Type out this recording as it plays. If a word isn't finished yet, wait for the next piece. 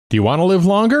Do you want to live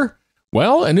longer?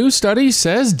 Well, a new study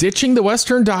says ditching the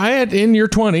Western diet in your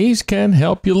 20s can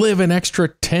help you live an extra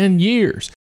 10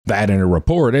 years. That in a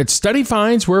report at Study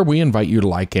Finds, where we invite you to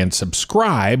like and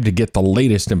subscribe to get the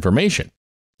latest information.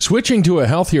 Switching to a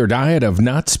healthier diet of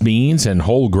nuts, beans, and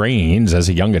whole grains as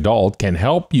a young adult can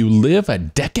help you live a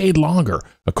decade longer,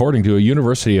 according to a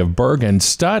University of Bergen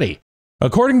study.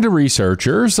 According to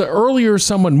researchers, the earlier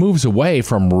someone moves away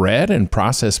from red and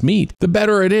processed meat, the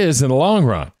better it is in the long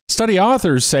run. Study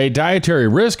authors say dietary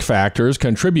risk factors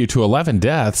contribute to 11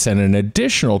 deaths and an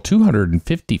additional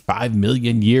 255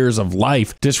 million years of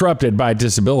life disrupted by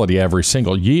disability every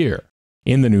single year.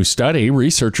 In the new study,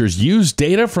 researchers used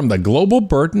data from the Global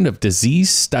Burden of Disease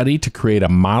study to create a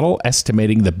model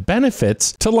estimating the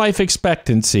benefits to life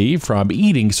expectancy from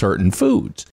eating certain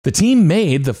foods. The team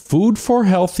made the Food for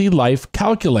Healthy Life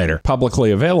calculator publicly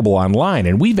available online,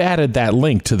 and we've added that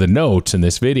link to the notes in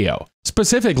this video.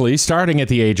 Specifically, starting at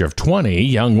the age of 20,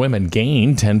 young women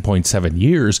gained 10.7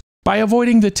 years by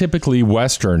avoiding the typically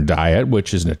Western diet,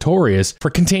 which is notorious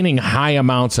for containing high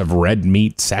amounts of red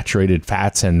meat, saturated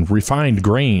fats, and refined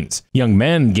grains. Young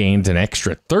men gained an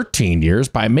extra 13 years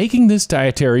by making this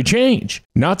dietary change.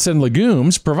 Nuts and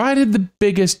legumes provided the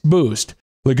biggest boost.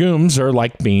 Legumes are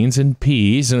like beans and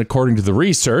peas, and according to the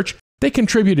research, they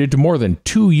contributed to more than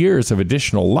 2 years of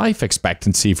additional life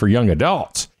expectancy for young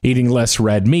adults. Eating less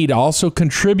red meat also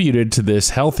contributed to this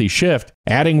healthy shift,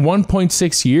 adding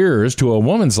 1.6 years to a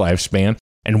woman's lifespan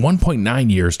and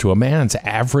 1.9 years to a man's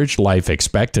average life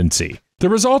expectancy. The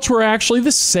results were actually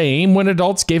the same when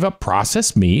adults gave up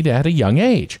processed meat at a young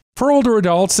age. For older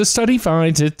adults, the study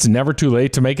finds it's never too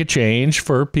late to make a change.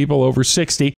 For people over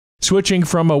 60, switching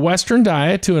from a Western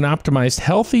diet to an optimized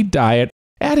healthy diet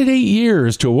added 8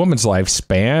 years to a woman's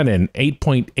lifespan and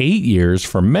 8.8 years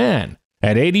for men.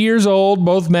 At 80 years old,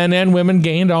 both men and women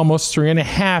gained almost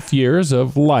 3.5 years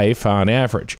of life on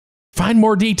average. Find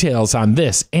more details on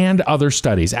this and other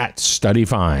studies at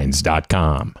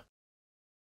studyfinds.com.